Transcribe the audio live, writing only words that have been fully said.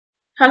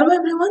Hello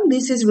everyone,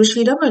 this is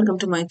Rashida. Welcome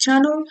to my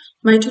channel.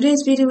 My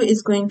today's video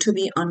is going to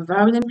be on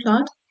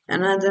Violinplot,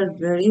 another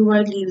very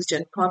widely used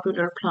and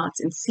popular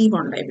plots in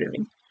Seaborn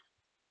library.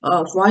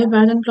 Why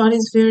Violinplot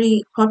is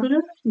very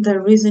popular? The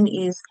reason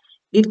is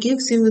it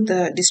gives you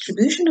the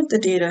distribution of the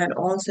data and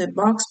also a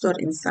box plot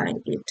inside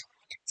it.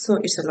 So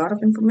it's a lot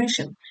of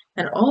information.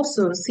 And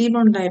also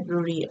Seaborn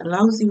library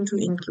allows you to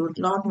include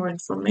a lot more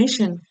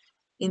information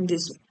in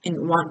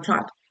one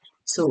plot.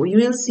 So we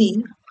will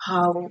see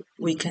how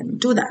we can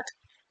do that.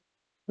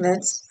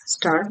 Let's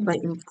start by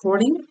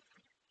importing.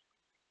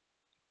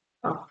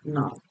 Oh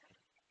no,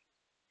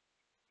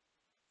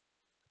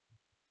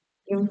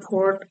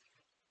 import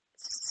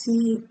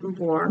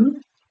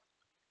Seaborn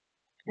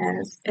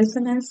as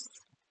SNS,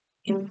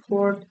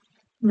 import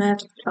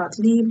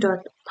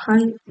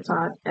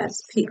matplotlib.pyplot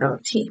as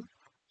plt.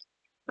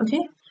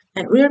 Okay,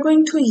 and we are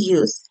going to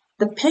use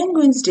the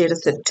penguins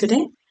dataset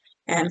today.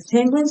 And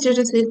penguins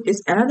dataset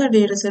is another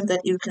dataset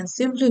that you can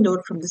simply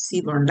load from the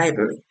Seaborn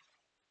library.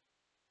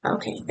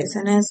 Okay,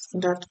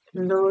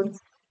 sns.load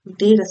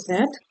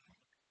dataset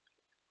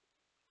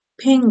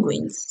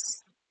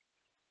penguins.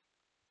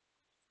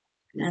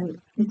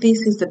 And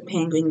this is the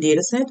penguin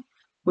dataset.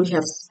 We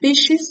have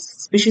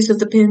species of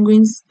the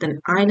penguins, then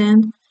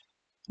island,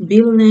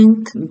 bill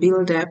length,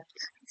 bill depth,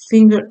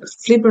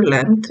 flipper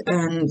length,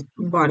 and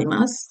body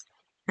mass,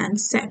 and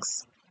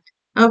sex.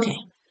 Okay,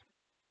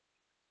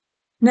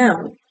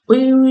 now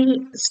we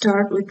will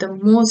start with the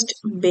most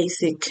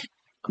basic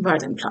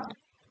violin plot.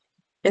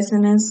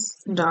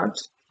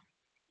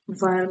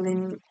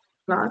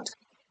 sns.violinplot.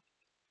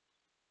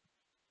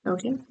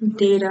 Okay,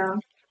 data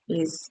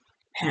is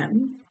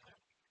pen.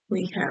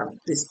 We have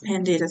this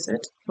pen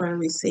dataset where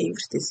we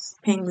saved this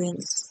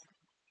penguins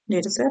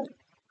dataset.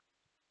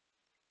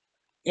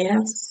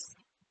 Yes,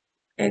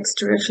 X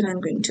direction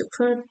I'm going to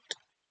put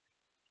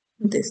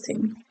this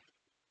thing.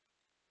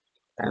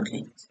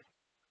 Okay,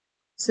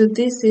 so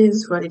this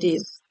is what it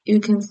is. You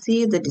can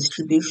see the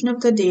distribution of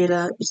the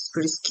data is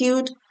pretty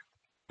skewed,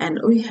 and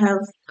we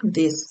have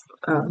this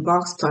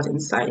box plot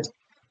inside.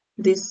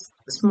 This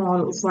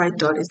small white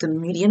dot is the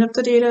median of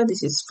the data.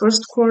 This is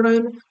first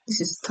quartile, this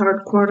is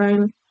third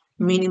quartile,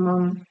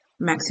 minimum,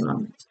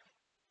 maximum.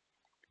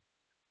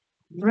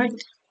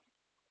 Right,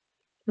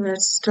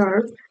 let's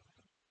start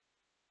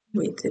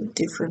with a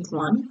different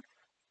one.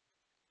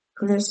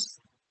 Let's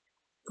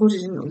put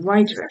it in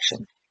Y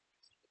direction.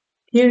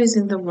 Here is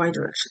in the Y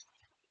direction.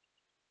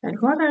 And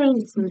what I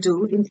will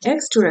do in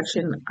X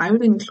direction, I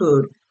will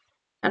include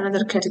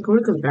another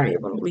categorical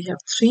variable. We have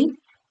three: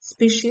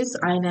 species,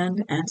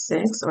 island, and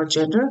sex or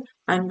gender.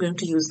 I'm going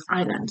to use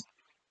island.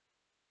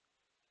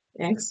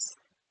 X,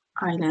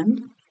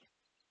 island.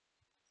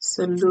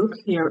 So look,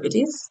 here it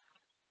is.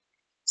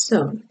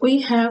 So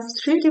we have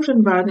three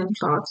different Bargain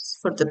plots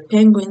for the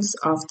penguins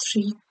of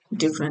three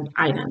different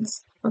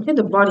islands. Okay,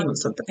 the body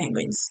mass of the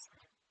penguins.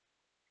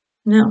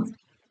 Now,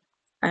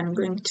 I'm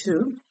going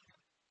to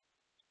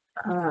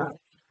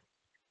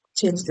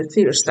change the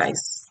figure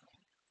size.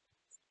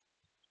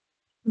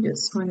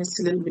 This one is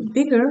a little bit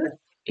bigger,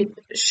 it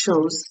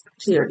shows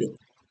clearly.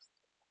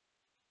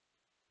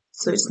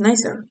 So it's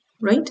nicer,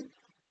 right?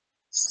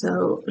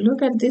 So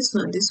look at this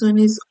one. This one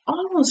is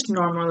almost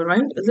normal,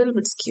 right? A little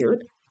bit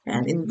skewed.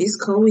 And in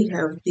Bisco, we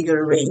have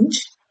bigger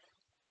range.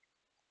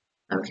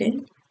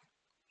 Okay.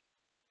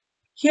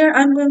 Here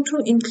I'm going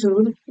to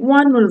include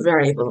one more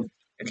variable.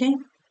 Okay.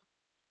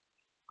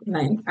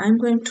 Like I'm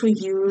going to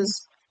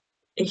use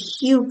a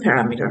hue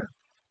parameter.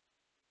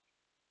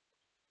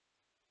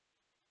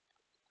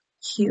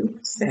 Hue,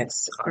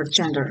 sex, or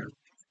gender.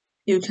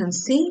 You can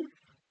see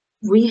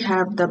we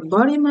have the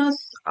body mass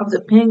of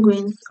the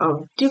penguins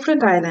of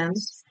different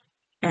islands,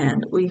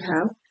 and we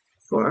have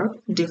for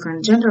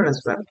different gender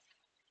as well.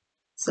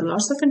 So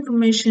lots of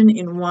information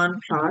in one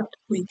plot.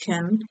 We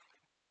can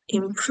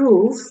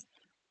improve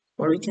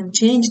or we can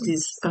change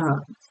this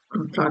plot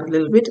a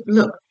little bit.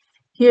 Look,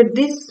 here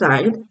this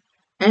side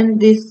and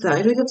this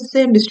side we have the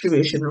same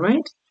distribution,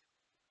 right?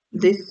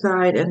 This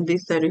side and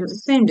this side we have the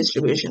same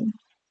distribution.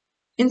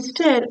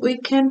 Instead, we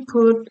can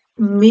put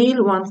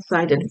male one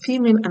side and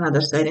female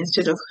another side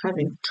instead of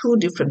having two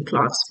different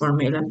plots for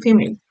male and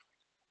female.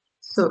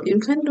 So you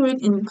can do it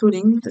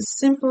including the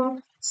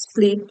simple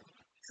split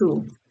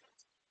through.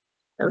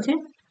 Okay,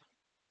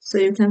 so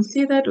you can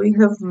see that we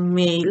have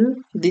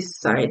male this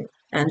side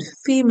and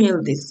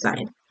female this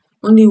side.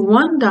 Only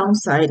one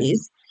downside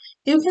is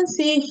you can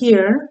see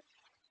here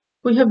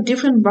we have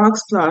different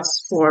box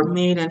plots for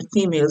male and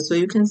female, so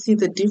you can see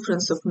the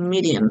difference of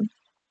median,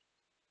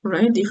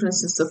 right?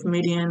 Differences of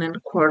median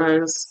and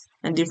quartiles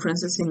and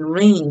differences in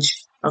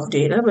range of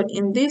data. But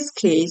in this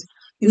case,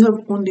 you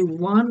have only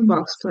one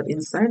box plot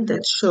inside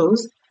that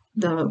shows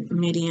the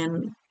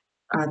median,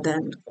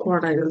 then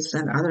quartiles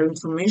and other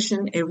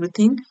information,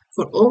 everything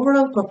for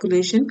overall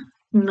population,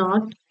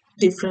 not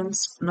different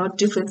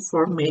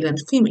for male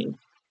and female.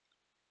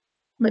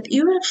 But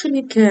you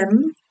actually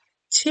can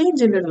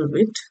change a little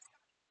bit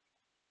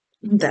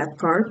that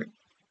part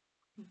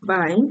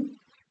by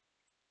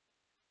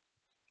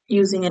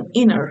using an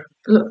inner.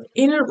 Look,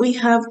 inner we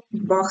have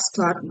box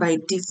plot by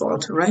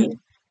default, right?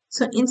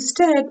 So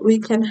instead we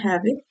can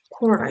have it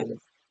quartile.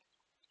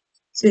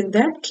 So in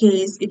that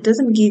case, it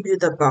doesn't give you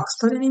the box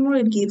plot anymore.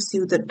 It gives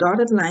you the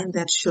dotted line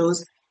that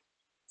shows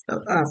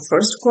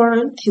first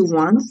quartile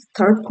Q1,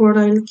 third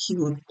quartile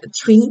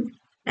Q3,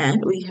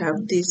 and we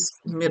have this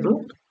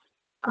middle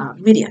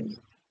median.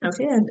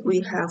 Okay, and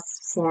we have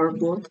for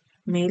both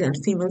male and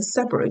female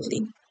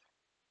separately.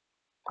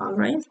 All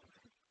right,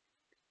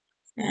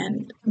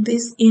 and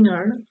this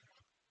inner,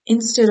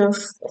 instead of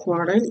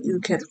quartile, you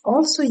can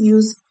also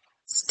use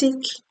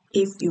stick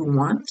if you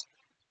want.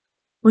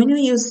 When you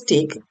use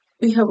stick,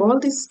 we have all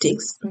these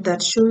sticks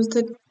that shows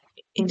the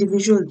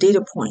individual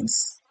data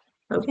points.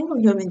 Okay,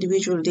 we have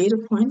individual data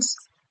points,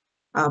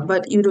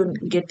 but you don't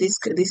get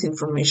these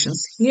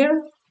informations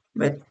here,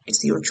 but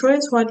it's your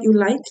choice what you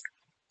like.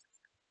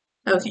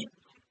 Okay,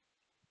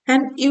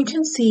 and you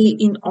can see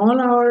in all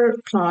our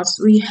plots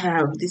we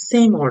have the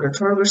same order: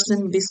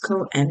 Torgerson,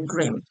 Biscoe, and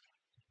Grimm.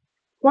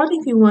 What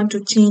if you want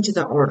to change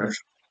the order?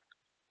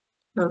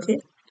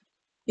 Okay,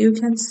 you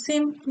can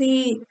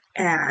simply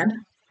add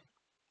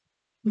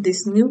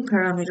this new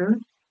parameter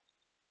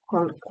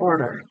called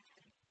order,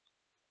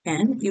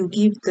 and you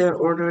give the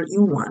order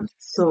you want.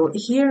 So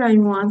here I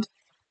want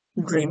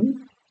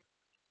Grimm,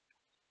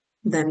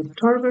 then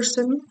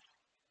Torgerson,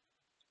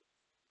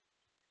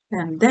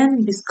 and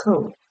then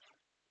Biscoe.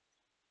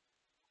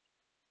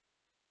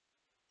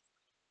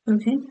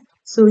 Okay,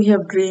 so we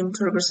have Grimm,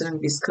 Torgerson,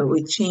 and Biscoe.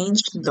 We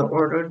changed the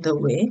order the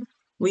way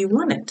we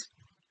want it,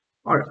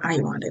 or I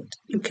want it.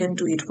 You can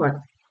do it what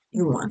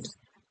you want.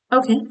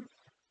 Okay,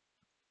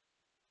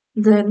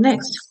 the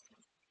next,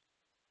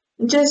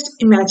 just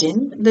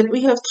imagine that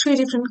we have three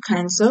different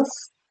kinds of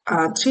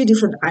three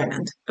different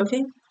islands.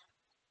 Okay,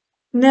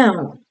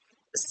 now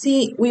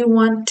see, we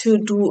want to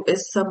do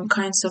some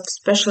kinds of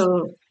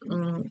special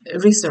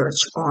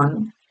research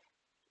on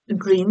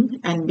Grimm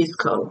and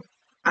Biscoe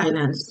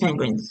Islands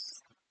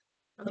penguins.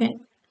 Okay,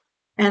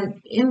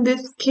 and in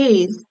this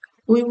case,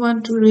 we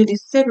want to really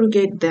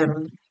segregate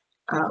them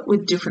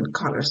with different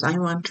colors. I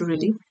want to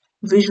really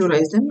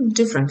visualize them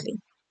differently.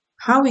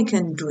 How we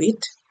can do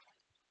it?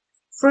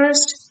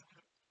 First,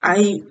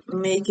 I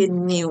make a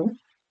new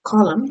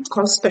column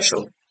called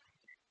special.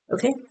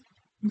 Okay,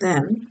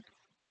 then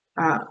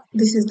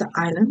this is the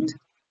island.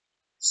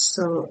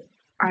 So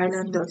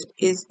island that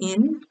is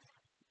in.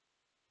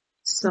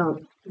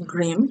 So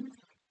Grimm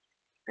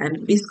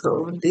and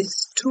Biscoe,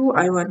 these two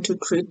I want to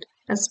treat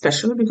as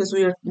special because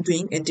we are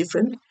doing a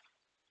different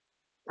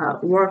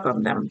work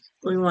on them.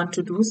 We want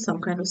to do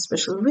some kind of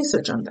special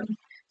research on them.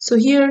 So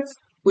here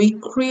we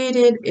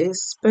created a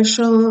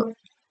special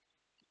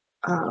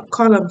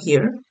column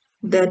here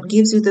that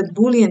gives you the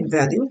Boolean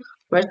value,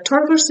 where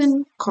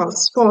Torgerson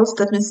calls false,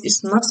 that means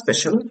it's not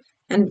special,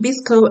 and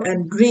Biscoe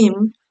and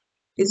Grimm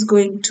is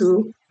going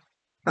to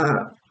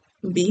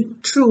be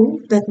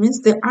true, that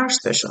means they are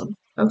special.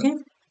 Okay,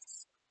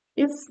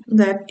 if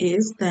that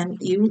is, then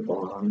you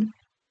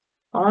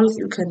all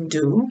you can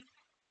do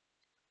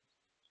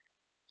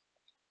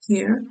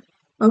here.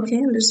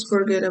 Okay, let's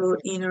forget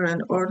about inner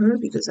and order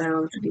because I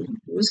already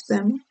used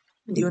them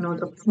and you know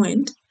the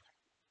point.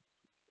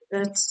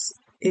 Let's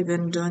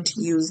even don't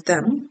use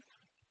them.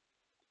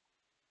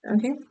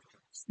 Okay,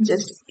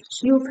 just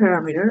Q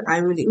parameter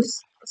I will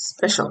use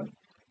special.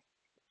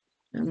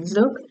 And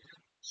look,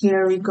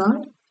 here we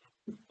got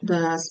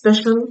the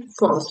special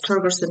false.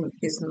 Torgerson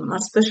is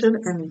not special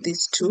and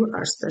these two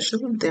are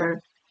special.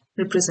 They're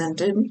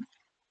represented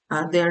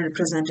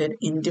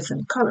in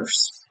different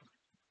colors.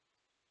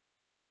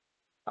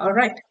 All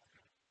right.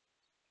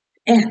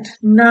 And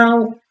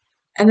now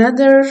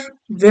another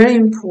very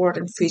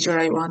important feature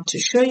I want to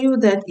show you,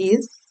 that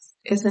is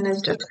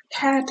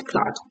SNS.cat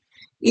plot.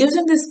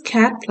 Using this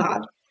cat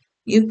plot,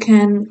 you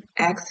can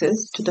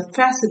access to the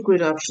facet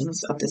grid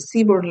options of the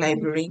Seaborn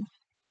library,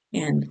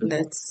 and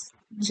let's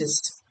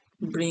just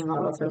bring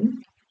all of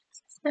them.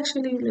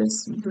 Actually,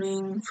 let's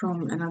bring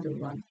from another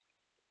one.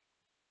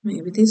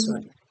 Maybe this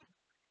one.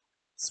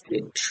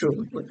 Split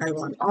true, but I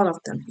want all of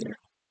them here.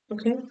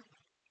 Okay.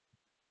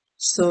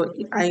 So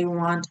I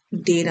want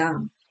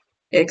data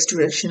X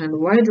direction and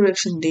Y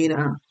direction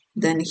data,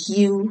 then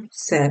hue,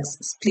 sex,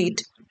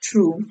 split,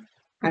 true.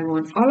 I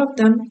want all of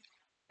them.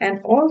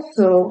 And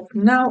also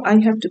now I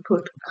have to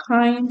put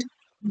kind,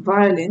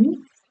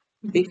 violin.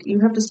 You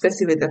have to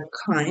specify the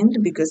kind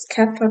because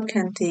cat plot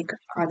can take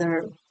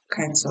other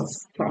kinds of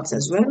plots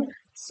as well.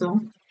 So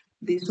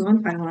this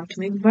one I want to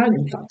make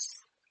violin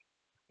plots.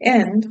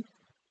 And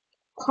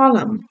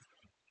column.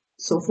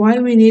 So why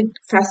we need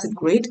facet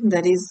grid?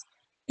 That is,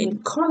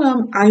 in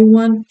column I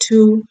want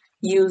to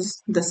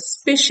use the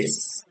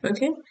species.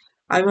 Okay,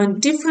 I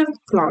want different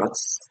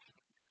plots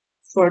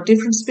for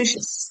different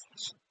species.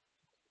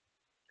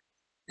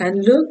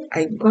 And look,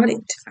 I got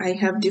it. I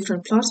have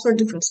different plots for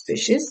different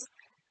species.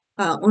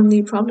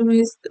 Only problem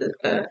is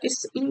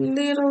it's a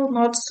little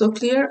not so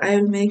clear.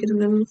 I'll make it a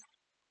little.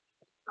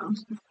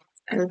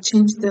 I'll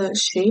change the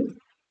shape,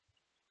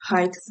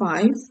 height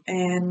 5,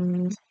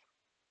 and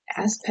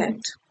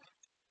aspect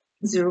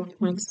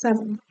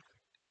 0.7.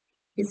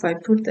 If I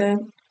put that,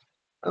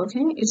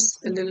 okay, it's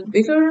a little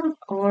bigger,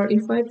 or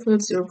if I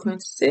put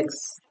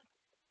 0.6,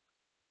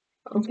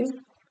 okay,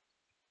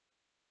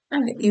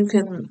 and you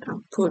can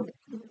put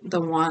the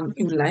one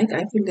you like.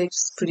 I feel like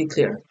it's pretty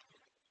clear.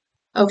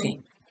 Okay,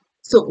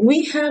 so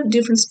we have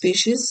different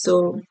species.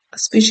 So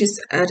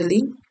species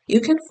Adderley, you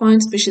can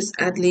find species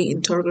Adderley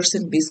in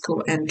Torgerson,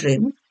 Bisco, and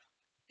Dream,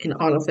 in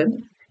all of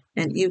them.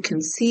 And you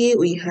can see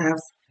we have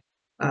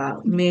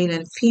male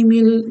and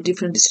female,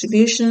 different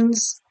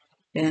distributions,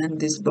 and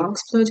this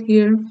box plot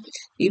here.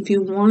 If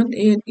you want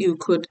it, you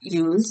could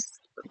use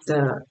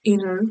the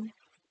inner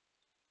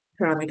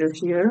parameter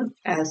here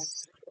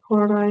as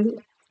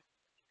quartile,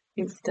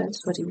 if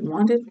that's what you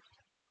wanted.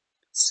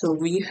 So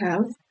we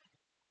have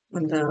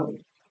on the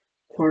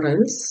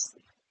quartiles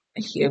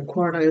here,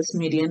 quartiles,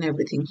 median,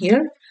 everything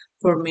here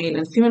for male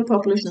and female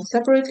population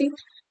separately.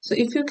 So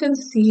if you can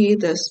see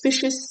the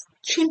species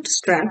chimp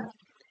strap,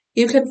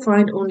 you can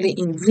find only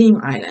in Dream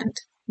Island.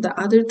 The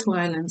other two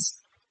islands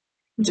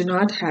do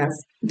not have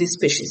this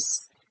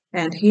species.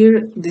 And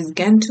here, this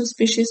Gantu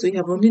species we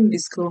have only in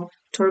Bisco,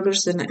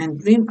 Torgerson, and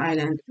Dream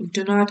Island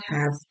do not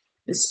have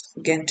this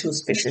Gantu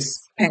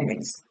species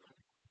penguins.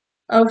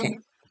 Okay,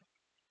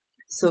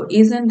 so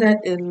isn't that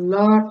a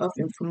lot of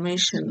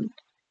information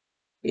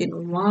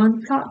in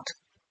one plot?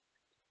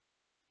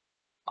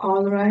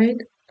 All right,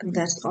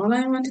 that's all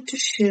I wanted to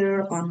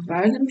share on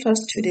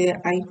Violinplot today.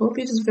 I hope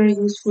it is very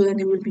useful and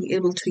you will be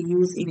able to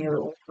use in your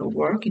own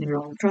work, in your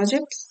own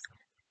projects.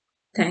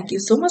 Thank you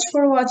so much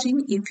for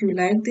watching. If you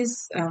like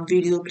this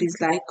video, please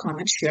like,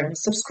 comment, share, and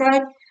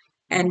subscribe.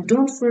 And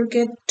don't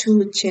forget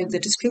to check the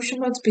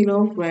description box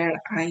below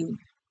where I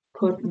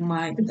put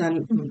my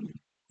blog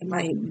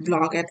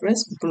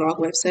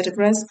website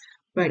address,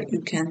 where you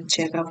can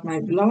check out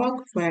my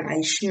blog where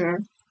I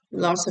share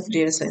lots of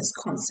data science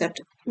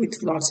concept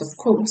with lots of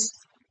codes.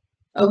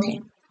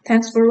 Okay,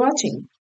 thanks for watching.